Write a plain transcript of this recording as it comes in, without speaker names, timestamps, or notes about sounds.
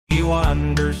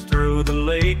through the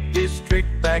Lake District,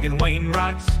 bagging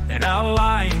Wainwrights and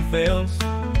outlying fells.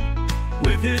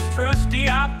 With his trusty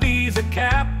IPs, a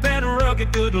cap and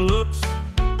rugged good looks,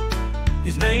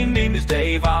 his name is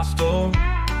Dave Ostor,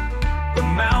 the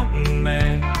mountain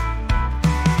man.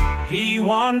 He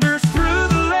wanders through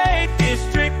the Lake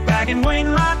District, bagging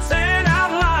Wainwrights and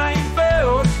outlying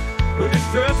fells. With his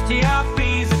trusty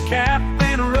IPs, a cap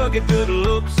and rugged good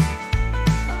looks,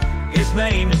 his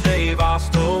name is Dave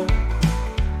Ostor,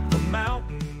 the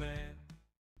mountain man.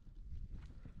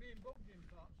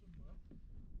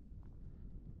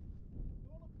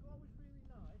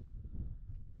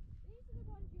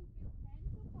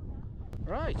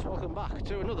 Right, welcome back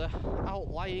to another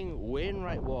outlying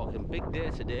Wainwright walk, and big day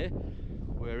today.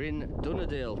 We're in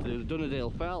Dunnerdale to do the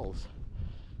Dunnerdale Fells.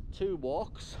 Two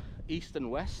walks, east and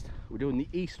west. We're doing the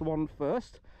east one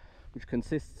first, which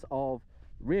consists of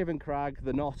Raven Crag,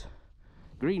 the Knott,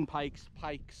 Green Pikes,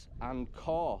 Pikes and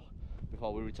Core,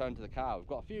 before we return to the car. We've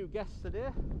got a few guests today.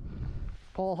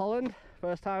 Paul Holland,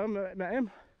 first time I met him,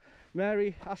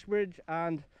 Mary Ashbridge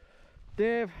and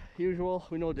Dave, usual,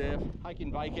 we know Dave,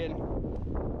 hiking, biking.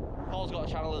 Paul's got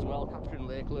a channel as well, Capturing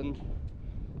Lakeland.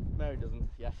 Mary doesn't,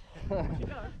 yes. She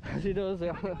does? She does,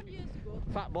 yeah. 21 years ago.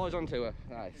 Fat boys on tour,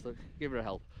 nice, so give her a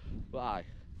help. But aye,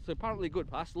 so apparently good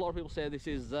pass. A lot of people say this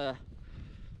is the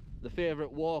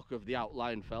favourite walk of the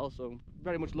outlying fell, so I'm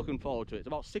very much looking forward to it. It's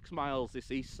about 6 miles this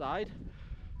east side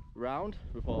round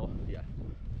before, yeah,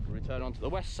 we return onto the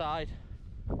west side.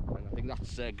 And I think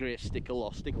that's Great Stickle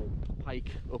or Stickle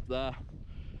Pike up there,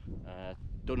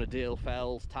 Dunnerdale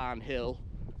Fells, Tarn Hill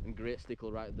and Great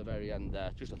Stickle right at the very end there,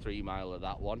 just a 3 mile of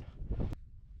that one.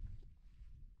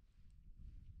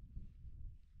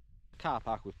 Car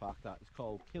park we've parked at is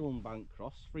called Kiln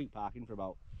Cross, free parking for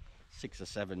about 6 or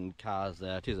 7 cars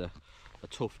there. It is a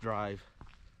tough drive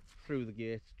through the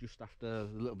gate just after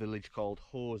the little village called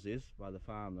Hoses by the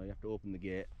farm there. You have to open the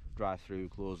gate, drive through,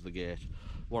 close the gate.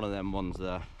 One of them ones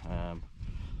there.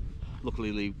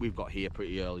 Luckily we've got here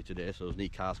pretty early today, so there's no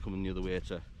cars coming the other way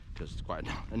because it's quite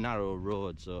a narrow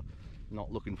road, so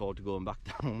not looking forward to going back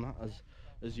down that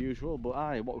as usual.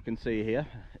 But what we can see here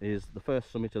is the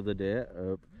first summit of the day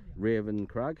of Raven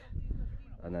Crag,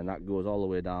 and then that goes all the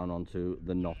way down onto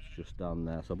the Knott just down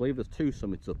there. So I believe there's 2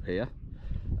 summits up here.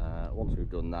 Once we've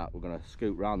done that, we're going to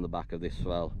scoot round the back of this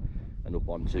fell and up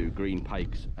onto Green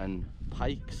Pikes and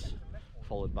Pikes,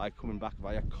 followed by coming back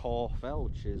via Core Fell,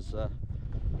 which is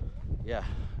yeah,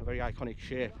 a very iconic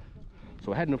shape.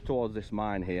 So we're heading up towards this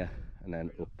mine here and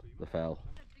then up the fell.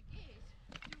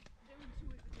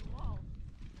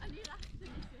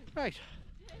 Right,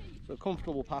 so a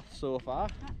comfortable path so far.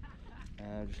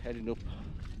 Just heading up,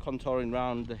 contouring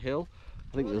round the hill.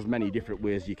 I think there's many different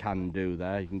ways you can do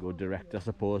there. You can go direct, I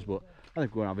suppose, but I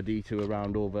think we're going to have a detour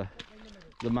around over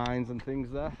the mines and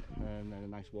things there, and then a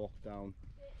nice walk down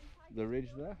the ridge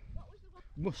there.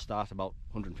 We must start about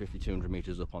 150-200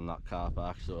 metres up on that car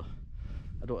park, so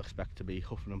I don't expect to be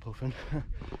huffing and puffing. And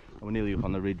we're nearly up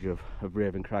on the ridge of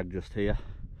Raven Crag just here,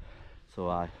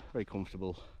 so very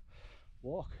comfortable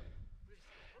walk.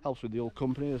 Helps with the old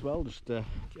company as well, just get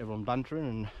everyone bantering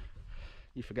and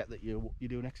you forget that you're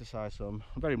doing exercise. So I'm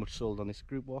very much sold on this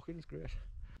group walking. It's great.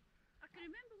 I can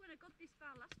remember when I got this far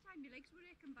last time, my legs were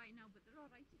aching by now, but they're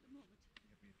alright at the moment.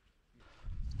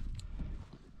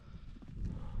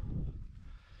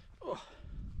 Oh,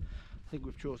 I think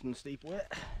we've chosen the steep way,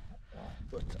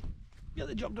 but get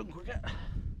the job done quicker.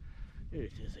 Here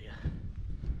it is here.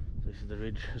 So this is the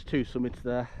ridge. There's 2 summits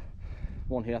there.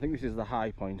 One here, I think this is the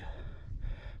high point,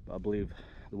 but I believe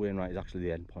the Wainwright is actually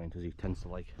the end point, as he tends to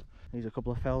like. These are a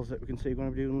couple of fells that we can see we're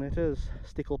going to be doing later. There's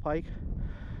Stickle Pike,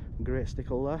 Great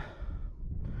Stickle there.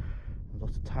 There's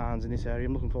lots of tarns in this area,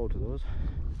 I'm looking forward to those.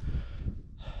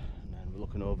 And then we're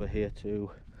looking over here to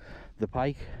the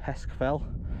Pike, Hesk Fell.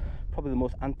 Probably the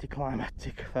most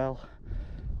anticlimactic fell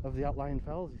of the outlying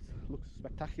fells. It looks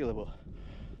spectacular, but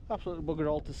absolutely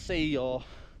bugger all to see or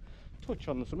touch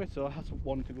on the summit, so that's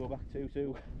one to go back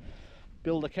to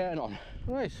build a cairn on.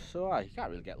 Right, so you can't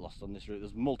really get lost on this route.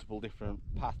 There's multiple different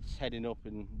paths heading up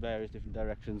in various different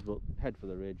directions, but head for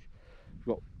the ridge.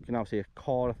 You can now see a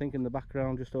core, I think, in the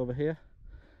background just over here,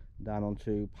 down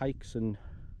onto Pikes and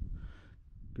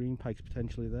Green Pikes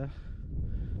potentially there.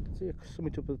 I can see a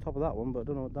summit up at the top of that one, but I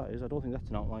don't know what that is. I don't think that's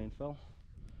an outlying fell.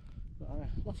 But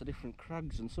lots of different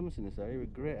crags and summits in this area. A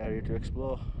great area to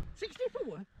explore.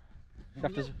 64? You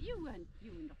were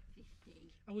not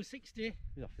 50. I was 63.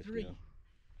 He's not 50 now.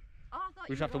 Oh, I thought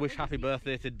We just have to wish happy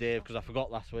birthday to Dave, because I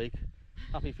forgot last week.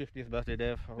 Happy 50th birthday,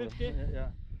 Dave. 50? Yeah.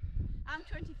 I'm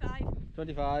 25.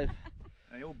 25.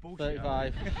 Hey, old bullshit.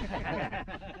 35.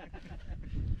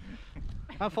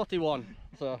 I'm 41,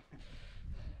 so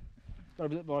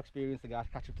got a bit more experience, the guys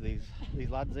catch up to these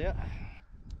lads here.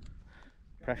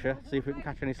 Pressure, see if we can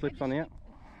catch any slips on here.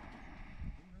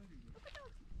 Look at those.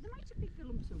 They might have picked the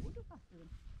lumps of wood up after them.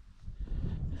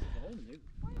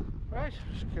 Right,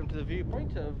 just come to the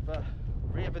viewpoint of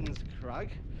Ravens Crag.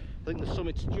 I think the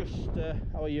summit's just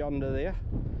out yonder there.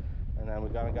 And then we're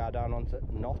going to go down onto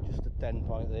Knott, just at the end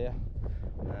point there.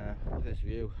 Look at this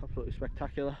view, absolutely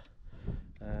spectacular.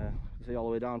 You can see all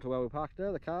the way down to where we parked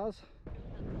there, the cars.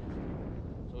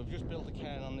 So we've just built a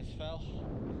cairn on this fell.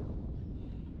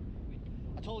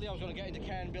 I told you I was going to get into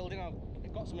cairn building.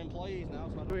 I've got some employees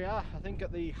now. So here we are, I think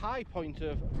at the high point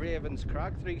of Ravens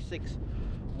Crag,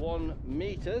 361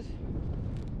 metres.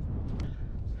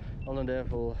 Dunnerdale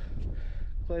will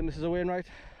claim this is a win, right?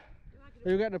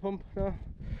 Are you getting a pump? No?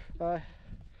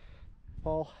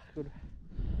 Paul, good.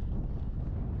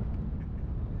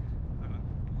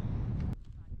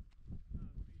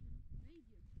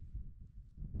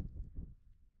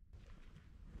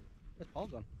 Where's Paul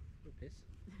gone? Good piss.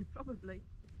 Probably.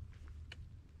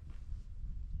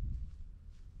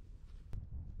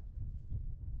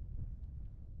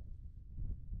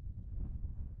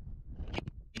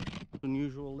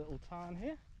 Unusual little tarn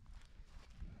here.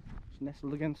 It's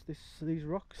nestled against these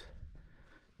rocks.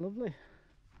 Lovely.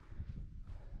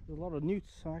 There's a lot of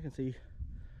newts, so I can see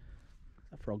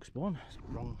a frog spawn. It's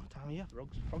the wrong time of year.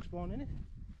 Frog spawn in it.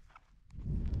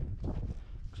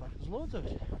 Looks like there's loads of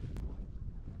it.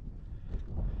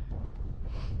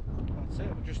 That's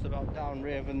it. We're just about down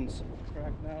Ravens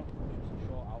Crag now. Just a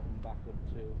short out and back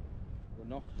up to the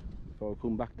Knott before we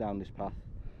come back down this path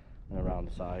and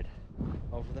around the side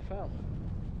over the fell.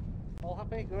 All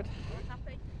happy? Good. All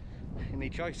happy. Any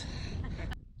choice?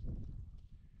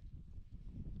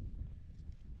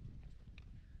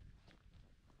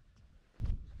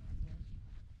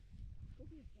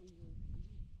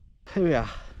 Here we are,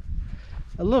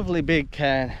 a lovely big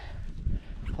cairn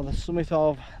on the summit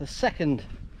of the second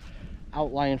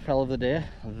outlying fell of the day,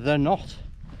 the Knott.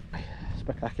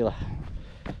 Spectacular.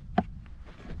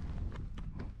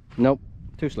 Nope,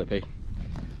 too slippy.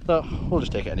 So we'll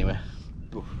just take it anyway.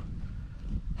 Oof.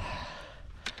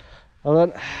 Hold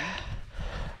on.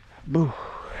 Boo.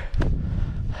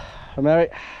 Mary.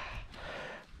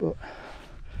 Boo.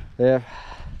 There.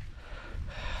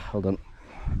 Hold on.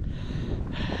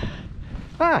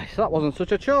 Ah, so that wasn't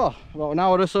such a chore. About an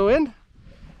hour or so in.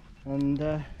 And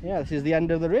yeah, this is the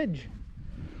end of the ridge.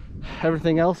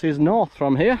 Everything else is north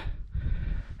from here.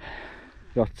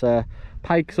 Got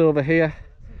Pikes over here,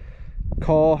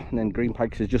 Core, and then Green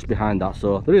Pikes is just behind that.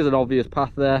 So there is an obvious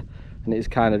path there, and it is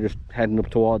kind of just heading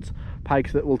up towards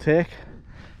Pikes that we'll take.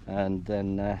 And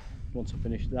then once I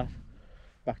finish that,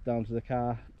 back down to the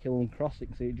car, Kiln Cross. You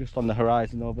can see it just on the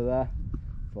horizon over there.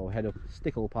 Before we head up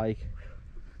Stickle Pike,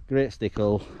 Great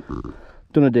Stickle,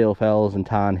 Dunnerdale Fells and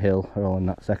Tarn Hill are all in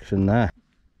that section there.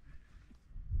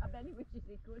 I bet he wishes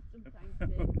he could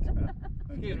sometimes.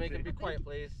 Excuse me, can you be quiet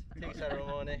please? Tea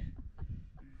ceremony.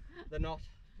 The Knott.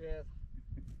 Cheers.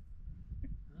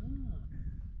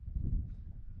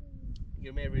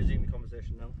 You may resume the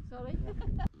conversation now. Sorry.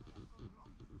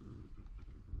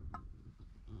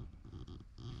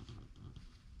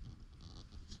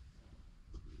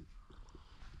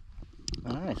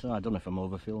 Alright, so I don't know if I'm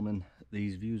over filming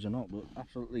these views or not, but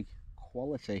absolutely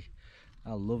quality.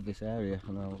 I love this area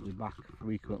and I'll be back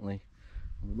frequently.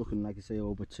 We're looking, like I say,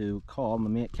 over to Core, my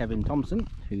mate Kevin Thompson,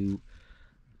 who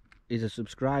is a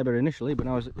subscriber initially, but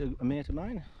now is a mate of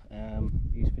mine.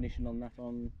 He's finishing on that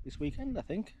on this weekend, I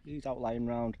think. He's outlying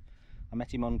round. I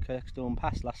met him on Kirkstone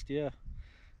Pass last year.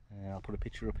 I'll put a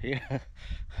picture up here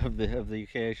of the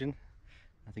occasion.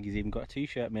 I think he's even got a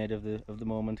t-shirt made of the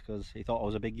moment because he thought I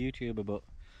was a big YouTuber, but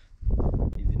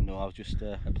he didn't know I was just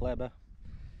a plebber.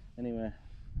 Anyway,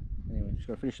 just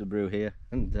got to finish the brew here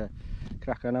and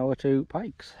crack on over to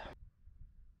Pikes.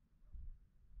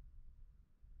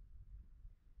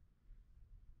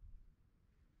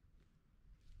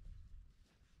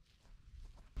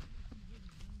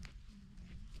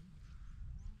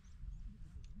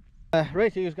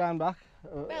 Right, who's going back?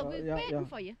 Well, we're waiting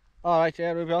for you. Alright,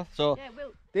 yeah, we go. So, Yeah,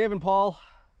 we'll... Dave and Paul,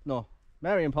 no,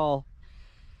 Mary and Paul,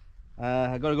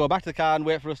 I've got to go back to the car and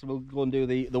wait for us. We'll go and do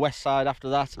the west side after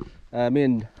that. Me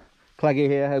and Claggy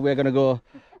here, we're going to go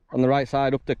on the right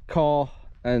side up to Core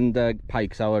and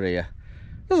Pikes over here.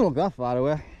 Doesn't look that far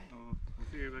away. Oh, I'll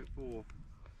see you about 4.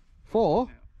 4?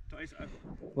 Yeah.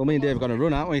 Well, me and Dave are going to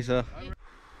run, aren't we? So.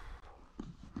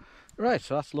 Right,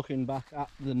 so that's looking back at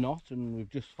the Knott, and we've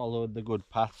just followed the good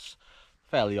paths.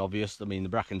 Fairly obvious. I mean, the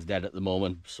bracken's dead at the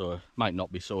moment, so it might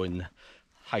not be so in the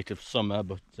height of summer,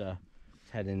 but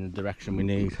it's heading in the direction we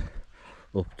need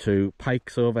up to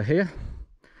Pikes over here.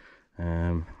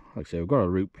 Like I say, we've got a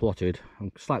route plotted.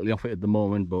 I'm slightly off it at the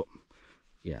moment, but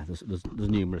yeah, there's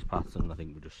numerous paths, and I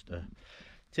think we'll just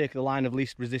take the line of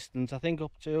least resistance, I think,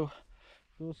 up to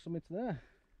those summits there.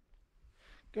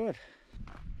 Good.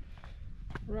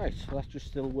 Right, so that's just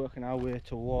still working our way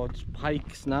towards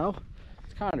Pikes now.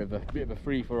 It's kind of a bit of a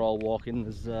free-for-all walking.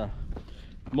 There's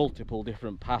multiple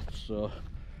different paths, so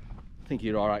I think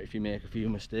you're alright if you make a few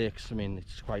mistakes. I mean,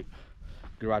 it's quite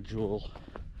gradual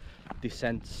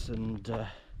descents, and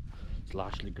it's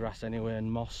largely grass anyway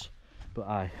and moss. But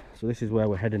aye, so this is where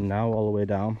we're heading now, all the way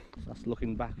down. So that's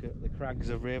looking back at the crags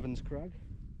of Ravens Crag.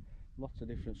 Lots of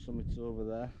different summits over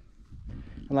there.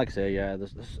 And like I say, yeah,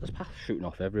 there's paths shooting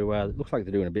off everywhere. It looks like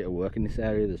they're doing a bit of work in this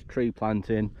area. There's tree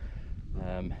planting.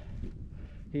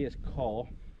 Here's core,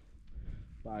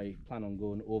 but I plan on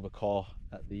going over core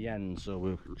at the end, so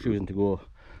we're choosing to go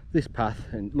this path,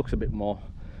 and it looks a bit more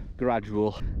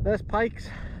gradual. There's Pikes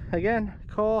again,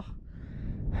 core.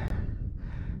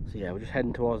 So yeah, we're just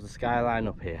heading towards the skyline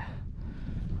up here.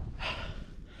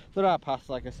 There are paths,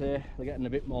 like I say, they're getting a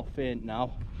bit more faint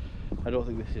now. I don't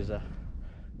think this is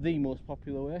the most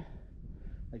popular way.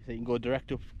 Like I say, you can go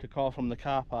direct up to core from the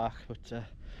car park, but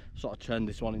sort of turned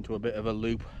this one into a bit of a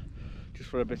loop just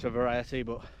for a bit of variety,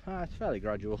 but it's fairly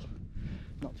gradual,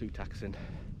 not too taxing.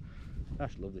 I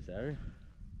actually love this area.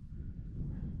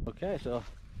 Okay, so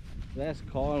there's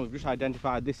core, and we've just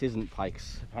identified this isn't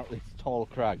Pikes. Apparently it's Tall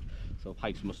Crag, so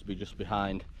Pikes must be just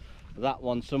behind that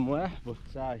one somewhere. But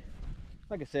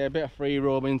like I say, a bit of free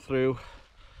roaming through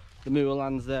the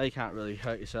moorlands there. You can't really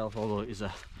hurt yourself, although it is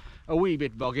a wee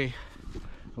bit boggy.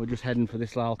 We're just heading for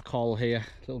this little col here,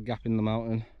 little gap in the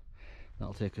mountain.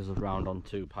 That'll take us around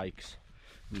onto Pikes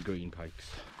and Green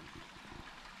Pikes.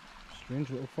 Strange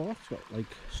little fort, it's got like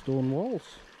stone walls.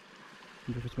 I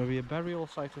wonder if it's maybe a burial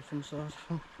site of some sort.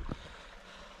 Oh.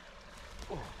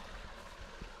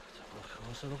 Let's have a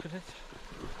closer look at it.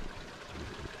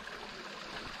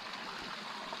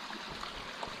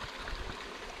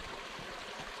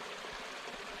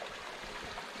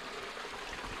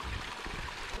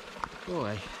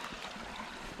 Boy,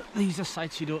 these are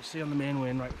sites you don't see on the main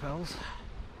Wainwright Fells.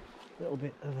 A little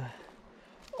bit of a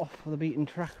off the beaten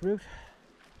track route.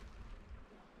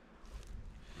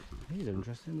 These are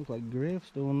interesting, look like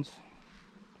gravestones.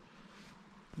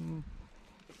 There's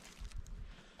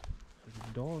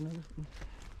a door and everything.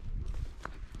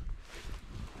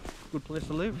 Good place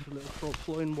to live, a little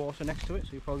flowing water next to it, so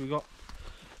you've probably got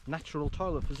natural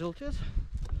toilet facilities.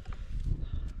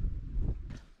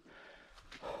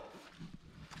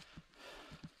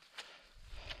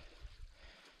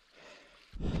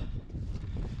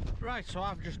 Right, so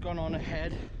I've just gone on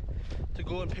ahead to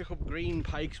go and pick up Green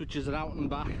Pikes, which is an out and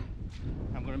back.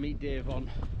 I'm going to meet Dave on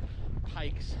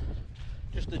Pikes,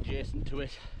 just adjacent to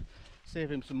it,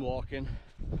 save him some walking.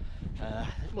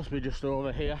 It must be just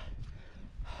over here.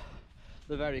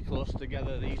 They're very close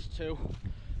together, these two,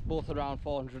 both around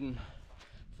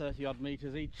 430 odd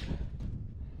metres each.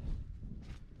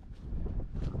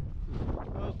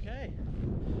 Okay,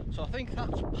 so I think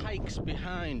that's Pikes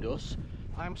behind us.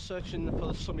 I'm searching for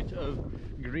the summit of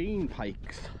Green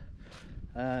Pikes.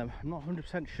 I'm not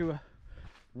 100% sure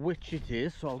which it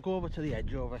is, so I'll go over to the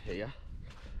edge over here.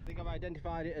 I think I've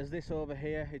identified it as this over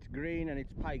here. It's green and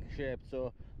it's pike shaped,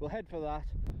 so we'll head for that.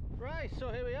 Right, so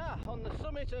here we are on the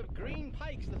summit of Green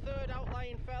Pikes, the third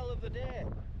outlying fell of the day.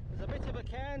 There's a bit of a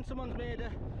cairn, someone's made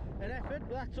an effort,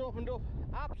 but that's opened up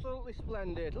absolutely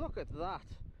splendid. Look at that.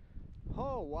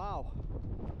 Oh wow,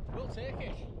 we'll take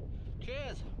it.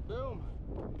 Cheers, boom.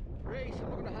 Right, I'm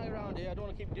not going to hang around here, I don't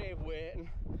want to keep Dave waiting.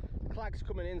 Crag's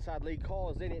coming in sadly,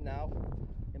 core's in it now.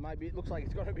 It looks like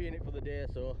it's going to be in it for the day,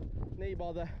 so no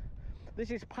bother. This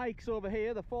is Pikes over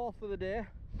here, the fourth for the day.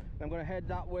 I'm going to head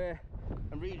that way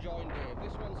and rejoin Dave.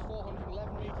 This one's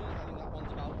 411 metres, I think that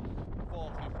one's about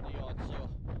 450 odd, so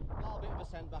a little bit of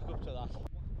ascent back up to that.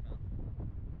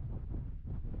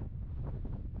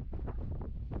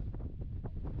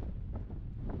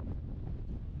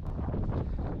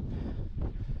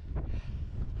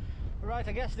 Right,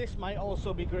 I guess this might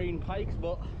also be Green Pikes,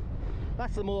 but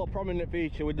that's the more prominent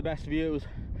feature with the best views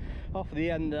off the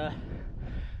end there.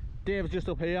 Dave's just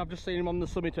up here, I've just seen him on the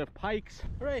summit of Pikes.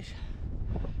 Right,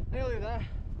 nearly there.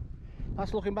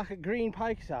 That's looking back at Green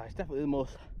Pikes. It's definitely the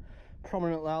most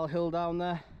prominent little hill down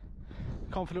there.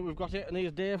 Confident we've got it, and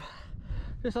here's Dave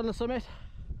just on the summit.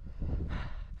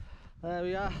 There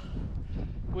we are,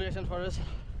 waiting for us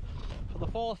for the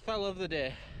fourth fell of the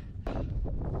day.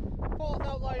 Fourth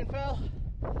outlying fell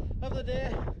of the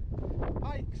day,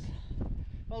 Pikes.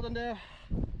 Well done, Dave.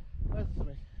 Where's the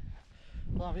summit?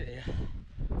 We'll have it here.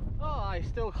 Oh, I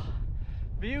still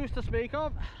views to speak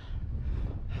of.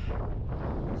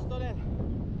 Stunning.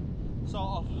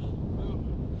 Sort of. Boom.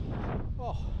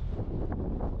 Oh.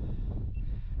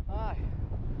 Aye.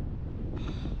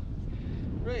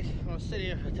 Right, I'm going to sit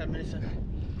here for 10 minutes and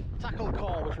tackle the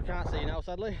core, which we can't see now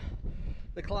sadly.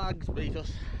 The Crags beat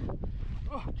us.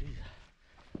 Oh jeez.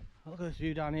 Look at this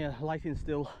view down here, lighting's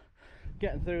still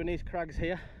getting through in these crags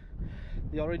here.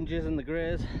 The oranges and the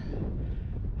greys.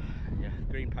 Yeah,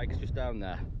 green Pikes just down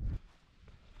there.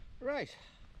 Right,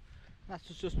 that's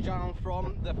just down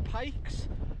from the Pikes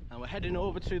and we're heading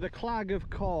over to the Crag of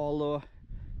Corlo.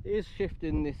 It is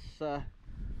shifting this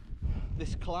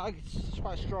this Crag. It's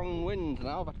quite a strong wind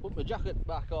now. I've had to put my jacket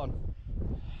back on.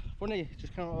 Funny, it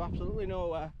just came out of absolutely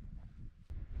nowhere.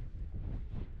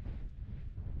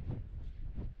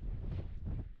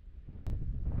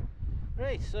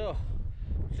 Right, so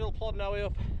still plodding our way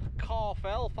up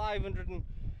Corfell,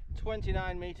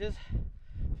 529 metres.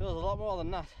 Feels a lot more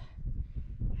than that.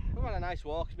 We've had a nice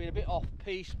walk. It's been a bit off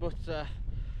piste, but like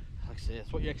I say,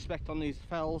 that's what you expect on these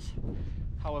fells.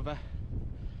 However,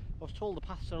 I was told the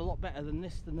paths are a lot better than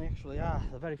this than they actually are.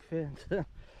 They're very faint. But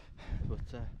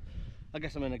I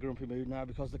guess I'm in a grumpy mood now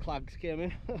because the Crags came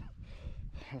in.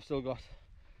 I've still got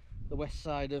the west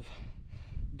side of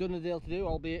Dunnerdale to do,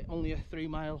 albeit only a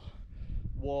 3-mile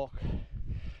walk.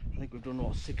 I think we've done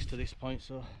what, 6 to this point,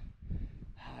 so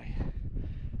aye,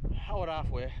 hour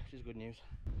halfway, which is good news.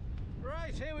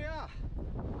 Right, here we are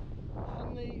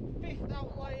on the 5th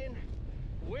outlying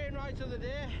Wainwright of the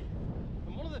day,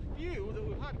 and one of the few that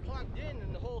we've had clagged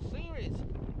in the whole series.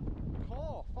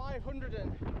 Core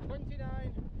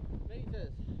 529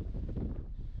 metres.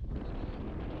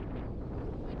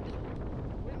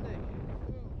 Windy.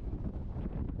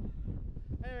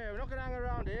 Anyway, we're not going to hang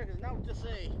around here because now to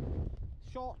see.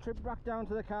 Short trip back down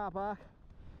to the car park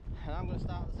and I'm going to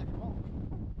start the second walk.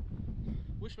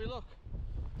 Wish me luck.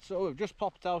 So we've just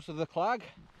popped out of the Crag,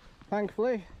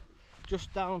 thankfully,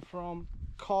 just down from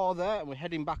Core there, and we're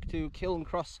heading back to Kiln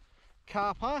Cross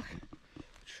car park.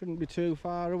 Shouldn't be too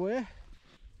far away.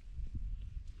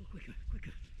 Oh, quicker,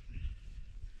 quicker.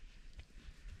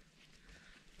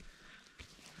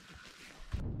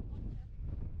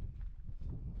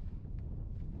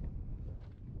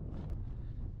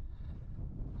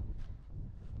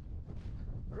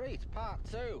 Right, part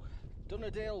 2,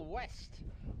 Dunnerdale West.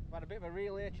 We've had a bit of a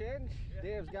relay change. Yeah.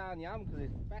 Dave's gone yam because he's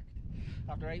backed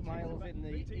after 8 miles in the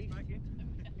east.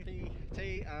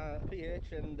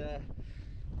 PH and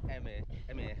MA.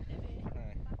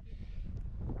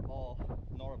 Or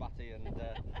Norabati and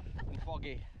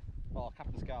Foggy. Or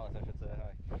Captain Scarlet, I should say.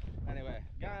 Hi. Anyway,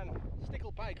 gone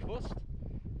Stickle Pike first.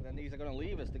 And then these are going to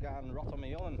leave us to go and rot on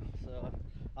my own. So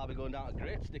I'll be going down to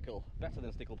Great Stickle, better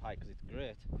than Stickle Pike because it's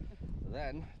great.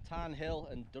 Then Tarn Hill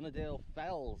and Dunnerdale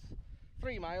Fells,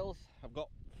 3 miles. I've got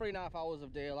 3.5 hours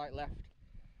of daylight left,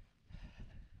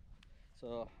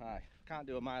 so I can't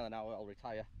do a mile an hour. I'll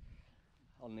retire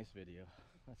on this video.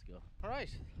 Let's go. Alright,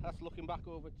 that's looking back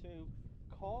over to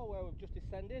Core where we've just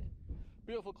descended.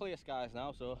 Beautiful clear skies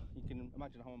now, so you can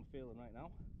imagine how I'm feeling right now.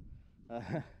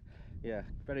 Yeah,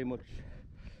 very much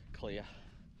clear.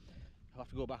 I'll have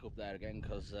to go back up there again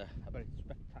because I bet it's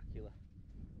spectacular.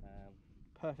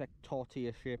 Perfect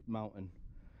tortilla shaped mountain.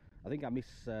 I think I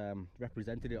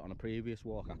misrepresented it on a previous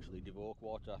walk actually, Devoke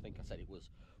Water. I think I said it was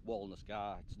Walnut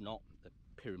Scar. It's not a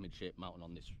pyramid shaped mountain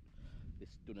on this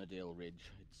Dunnerdale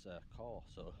ridge. It's Core,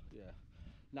 so yeah.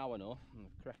 Now I know,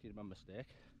 I've corrected my mistake.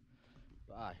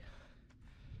 But aye,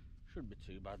 shouldn't be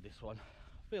too bad this one.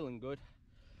 Feeling good.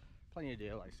 Plenty of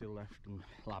daylight still left and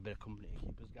a lot bit of company to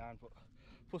keep us going. But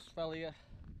first fell here,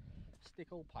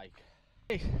 Stickle Pike.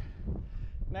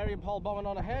 Mary and Paul bombing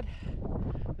on ahead.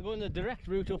 They're going the direct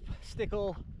route up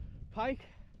Stickle Pike.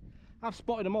 I've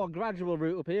spotted a more gradual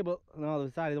route up here, but no, they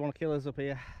decided they want to kill us up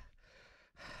here.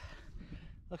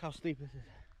 Look how steep this is.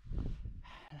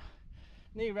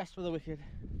 Knee rest for the wicked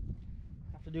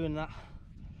after doing that.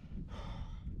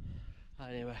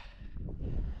 Anyway,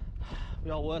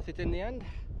 we all worth it in the end.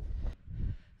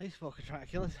 These folk are trying to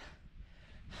kill us.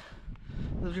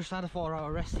 They've just had a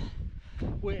 4-hour rest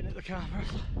waiting at the car for us.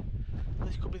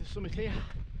 This could be the summit here.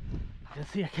 I can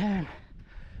see a cairn.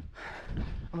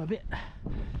 I'm a bit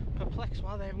perplexed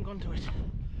why they haven't gone to it.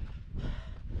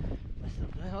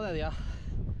 Oh, there they are.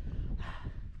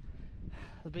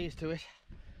 The bees to it.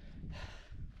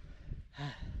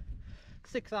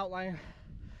 6th outline.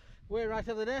 Wainwright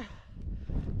of the day.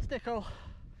 Stickle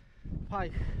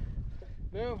Pike.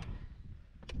 Boom.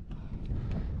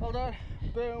 Well done.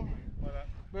 Boom. Like that.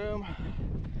 Boom.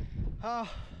 Oh.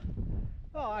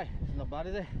 Oh, aye. It's not bad,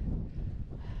 is it?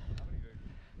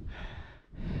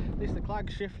 At least the Crag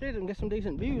shifted and get some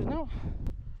decent views now.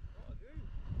 Oh,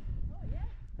 yeah.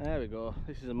 There we go.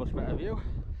 This is a much better view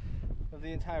of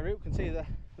the entire route. You can see the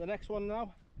next one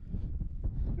now.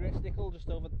 Great Stickle just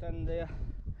over the end there.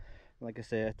 Like I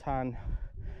say, Tarn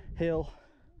Hill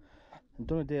and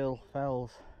Dunnerdale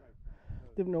Fells.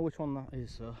 Didn't know which one that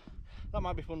is, so that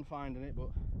might be fun finding it, but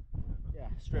yeah,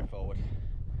 straightforward.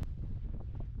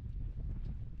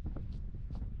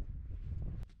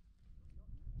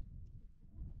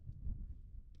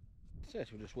 So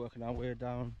we're just working our way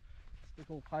down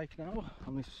Stickle Pike now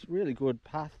on this really good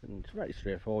path, and it's very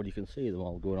straightforward. You can see them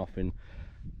all going off in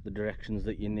the directions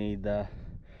that you need there.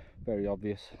 Very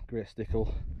obvious, Great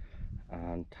Stickle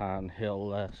and Tarn Hill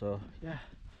there, so yeah,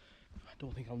 I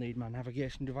don't think I'll need my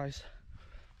navigation device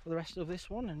for the rest of this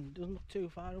one, and it doesn't look too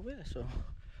far away, so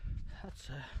that's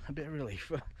a bit of relief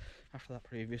after that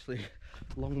previously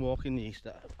long walk in the east.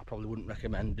 I probably wouldn't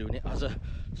recommend doing it as a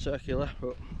circular,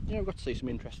 but yeah, we've got to see some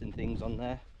interesting things on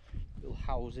there. Little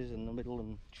houses in the middle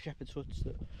and shepherd's huts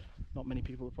that not many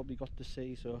people have probably got to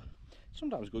see, so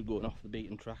sometimes good going off the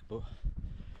beaten track, but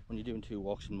when you're doing 2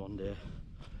 walks in one day,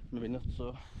 maybe not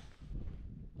so.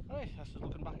 Alright, that's just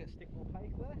looking back at Stickle Pike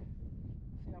there.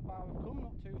 See how far we've come,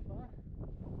 not too far.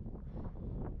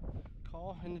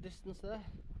 Car in the distance there.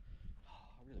 Oh,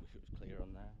 I really wish it was clear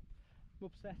on there. I'm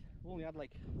upset. We've only had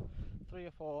like 3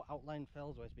 or 4 outline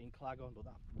fells where it's been clag on, but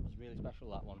that was really special,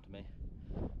 that one, to me.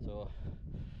 So,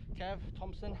 Kev,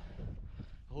 Thompson,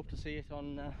 I hope to see it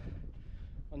on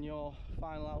your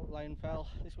final outline fell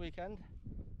this weekend.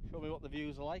 Show me what the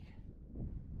views are like.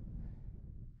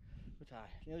 But aye,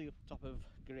 nearly up top of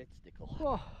Great Stickle.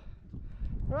 Oh,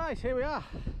 right, here we are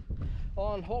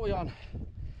on, what are we on?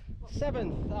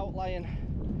 7th outlying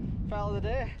fell of the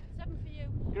day. 7 for you.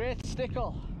 Great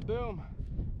Stickle, boom.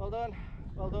 Well done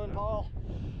Paul.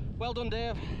 Well done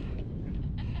Dave.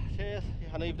 Cheers.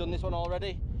 I know you've done this one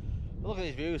already. But look at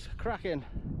these views, cracking.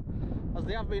 As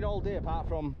they have been all day, apart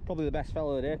from probably the best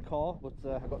fell of the day, Core, but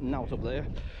I've got Knott up there.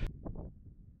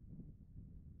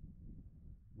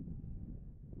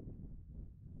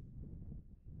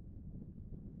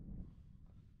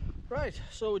 Right,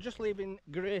 so we're just leaving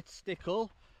Great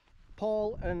Stickle.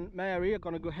 Paul and Mary are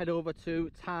going to go head over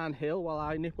to Tarn Hill while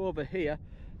I nip over here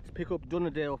to pick up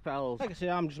Dunnerdale Fells. Like I say,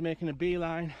 I'm just making a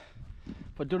beeline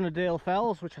for Dunnerdale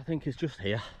Fells, which I think is just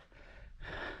here.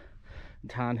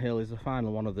 Tarn Hill is the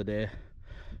final one of the day.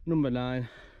 Number 9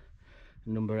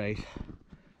 and number 8.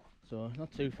 So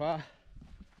not too far.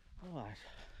 Alright.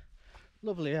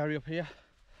 Lovely area up here.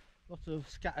 Lots of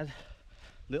scattered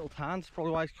little tarns,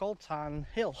 probably why it's called Tarn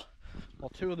Hill. Or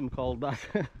 2 of them called that.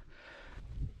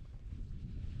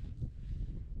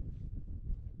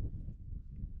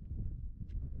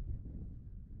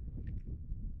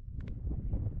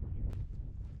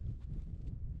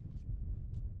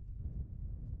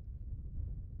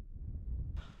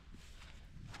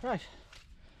 Right,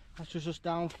 that's just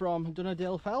down from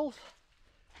Dunnerdale Fells.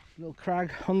 Little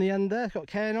crag on the end there, it's got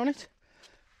cairn on it.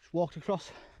 Just walked across,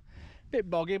 a bit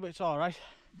boggy but it's alright.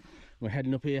 We're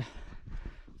heading up here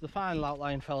to the final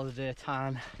outlying fell of the day,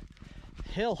 Tarn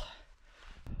Hill.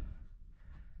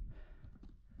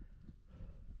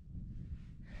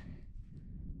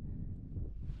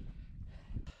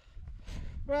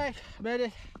 Right, made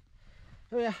it.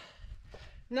 Here we are.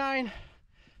 9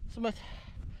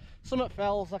 Summit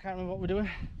Fells, I can't remember what we're doing.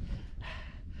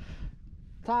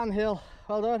 Tarn Hill,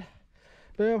 well done.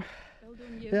 Boom. Well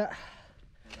done, you. Yeah.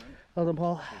 Well done,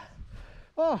 Paul.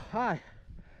 Oh, hi.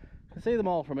 You can see them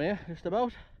all from here, just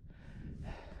about.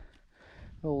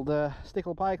 Old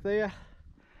Stickle Pike there.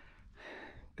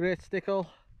 Great Stickle.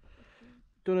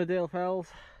 Dunnerdale Fells.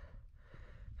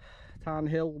 Tarn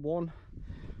Hill 1.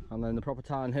 And then the proper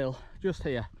Tarn Hill just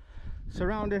here.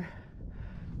 Surrounded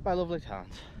by lovely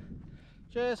tarns.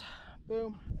 Cheers.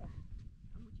 Boom. How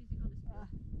much is it going to spend?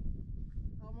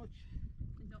 How much?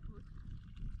 Not much.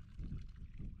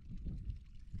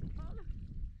 Oh, look.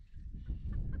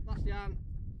 Bastian.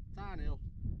 Tarn Hill.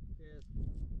 Cheers.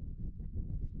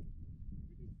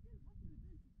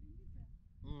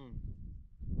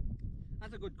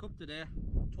 That's a good cup today.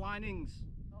 Twinings.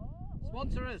 Oh,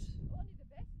 Sponsor us. only the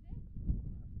best, eh?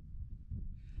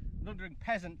 Don't drink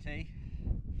peasant tea.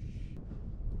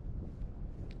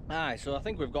 Aye, so I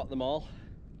think we've got them all.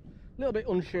 A little bit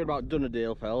unsure about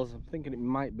Dunnerdale Fells. I'm thinking it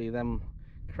might be them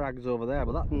crags over there,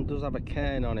 but that one does have a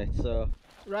cairn on it, so...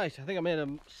 Right, I think I made a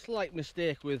slight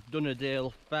mistake with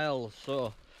Dunnerdale Fells,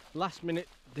 so last minute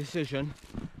decision.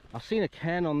 I've seen a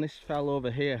cairn on this fell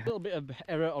over here. A little bit of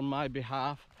error on my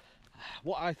behalf.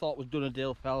 What I thought was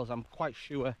Dunnerdale Fells, I'm quite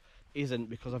sure isn't,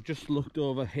 because I've just looked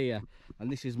over here and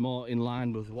this is more in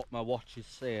line with what my watch is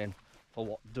saying for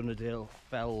what Dunnerdale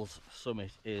Fells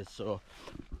summit is. So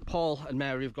Paul and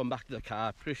Mary have gone back to the car.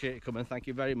 Appreciate you coming, thank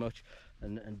you very much.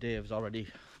 And Dave's already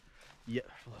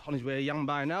on his way young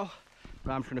by now.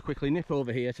 But I'm just going to quickly nip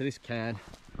over here to this cairn,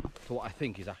 to what I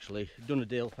think is actually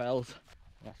Dunnerdale Fells.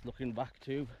 That's looking back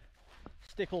to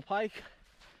Stickle Pike.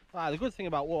 The good thing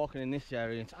about walking in this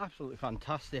area, it's absolutely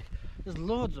fantastic. There's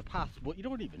loads of paths, but you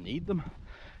don't even need them.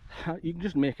 You can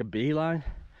just make a beeline.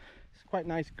 It's quite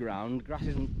nice ground, grass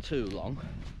isn't too long,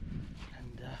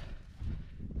 and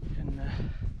you can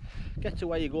get to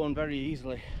where you're going very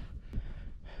easily.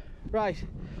 Right,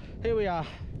 here we are.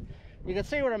 You can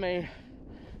see what I mean.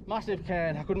 Massive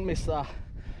cairn, I couldn't miss that.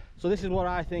 So this is what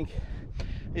I think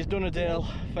is Dunnerdale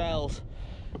Fells.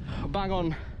 Bang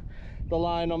on the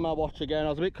line on my watch again. I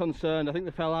was a bit concerned. I think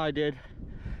the fell I did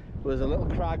was a little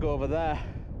crag over there.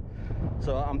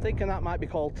 So I'm thinking that might be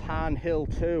called Tarn Hill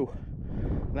 2.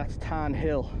 And that's Tarn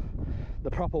Hill, the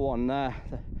proper one there.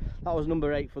 That was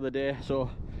number 8 for the day. So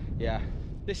yeah,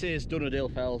 this is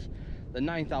Dunnerdale Fells, the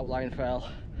 9th outline fell.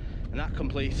 And that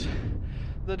completes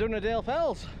the Dunnerdale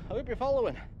Fells. I hope you're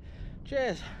following.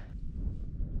 Cheers.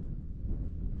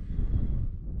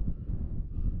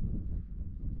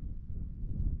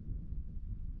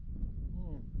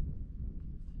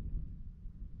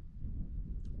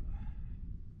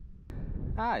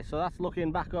 Hi, so that's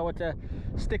looking back over to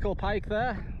Stickle Pike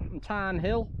there, and Tarn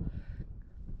Hill.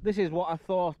 This is what I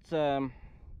thought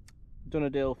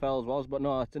Dunnerdale Fells was, but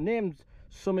no, it's a named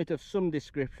summit of some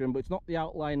description, but it's not the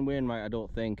outline Wainwright, I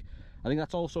don't think. I think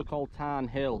that's also called Tarn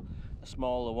Hill, a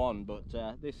smaller one, but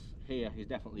this here is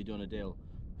definitely Dunnerdale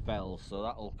Fells, so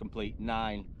that'll complete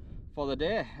 9 for the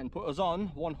day and put us on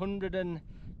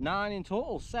 109 in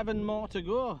total. 7 more to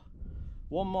go.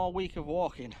 1 more week of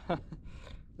walking.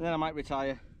 And then I might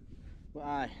retire. But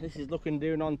aye, this is looking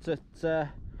down onto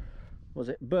was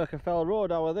it Birkerfell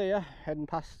Road over there, heading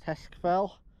past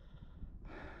Heskfell.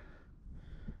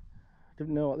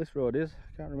 Didn't know what this road is,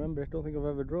 can't remember. I don't think I've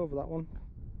ever drove that one.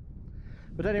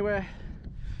 But anyway,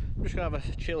 I'm just gonna have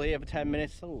a chill here for 10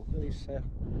 minutes. Oh, these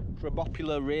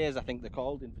trabocular rays, I think they're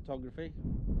called in photography.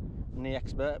 I'm the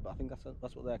expert, but I think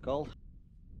that's what they're called.